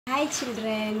Hi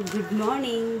children, good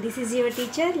morning. This is your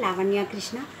teacher Lavanya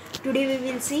Krishna. Today we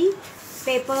will see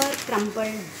paper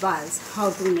crumpled balls. How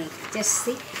to make. Just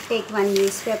see, take one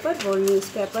newspaper, old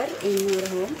newspaper in your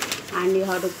home, and you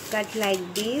have to cut like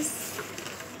this,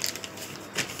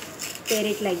 tear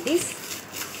it like this,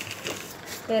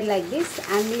 tear like this,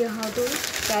 and you have to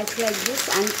catch like this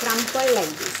and crumple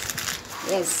like this.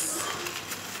 Yes,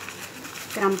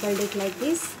 crumpled it like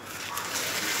this.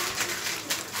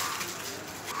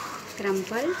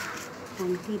 Crumple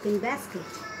and keep in basket,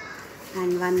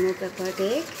 and one more paper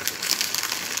take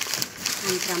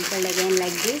and crumple again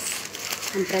like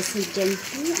this and press it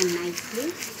gently and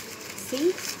nicely.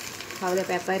 See how the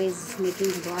paper is making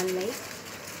the ball like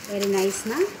very nice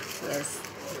now. Yes,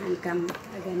 and come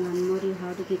again one more you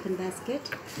have to keep in basket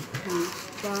and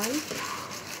ball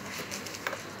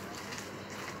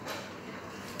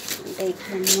and take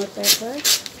one more paper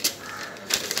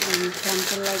and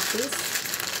crumple like this.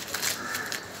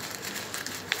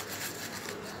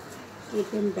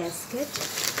 Keep in basket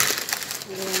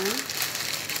again,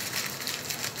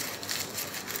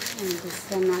 and this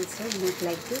one also make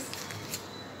like this.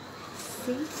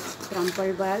 See,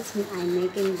 crumpled balls I am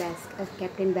making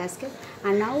kept in basket,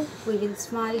 and now we will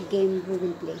small game we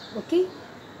will play. Okay,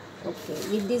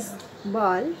 with this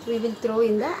ball we will throw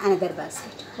in the another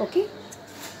basket. Okay,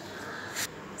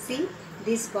 see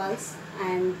these balls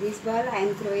and this ball I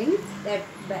am throwing that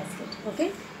basket.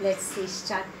 Okay, let's see,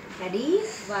 start. Ready?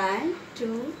 1,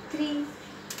 2, 3.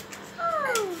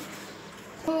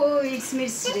 Oh, it's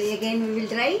missed. Again we will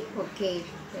try. Okay,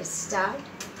 let's start.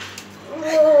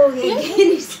 Oh,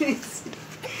 again it's missed.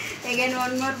 Again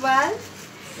one more ball.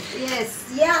 Yes,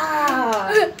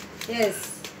 yeah.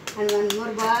 Yes, and one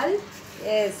more ball.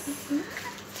 Yes.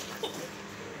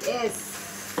 Yes.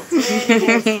 Very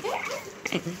nice.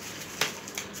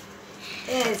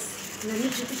 Yes. Let me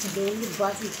keep it again with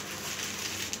balls.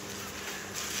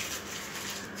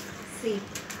 See.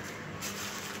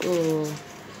 Oh.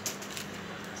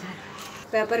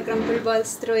 Paper crumpled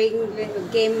balls throwing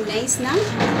game nice now.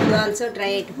 You also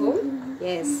try at home.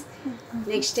 Yes.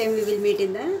 Next time we will meet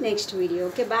in the next video.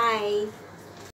 Okay, bye.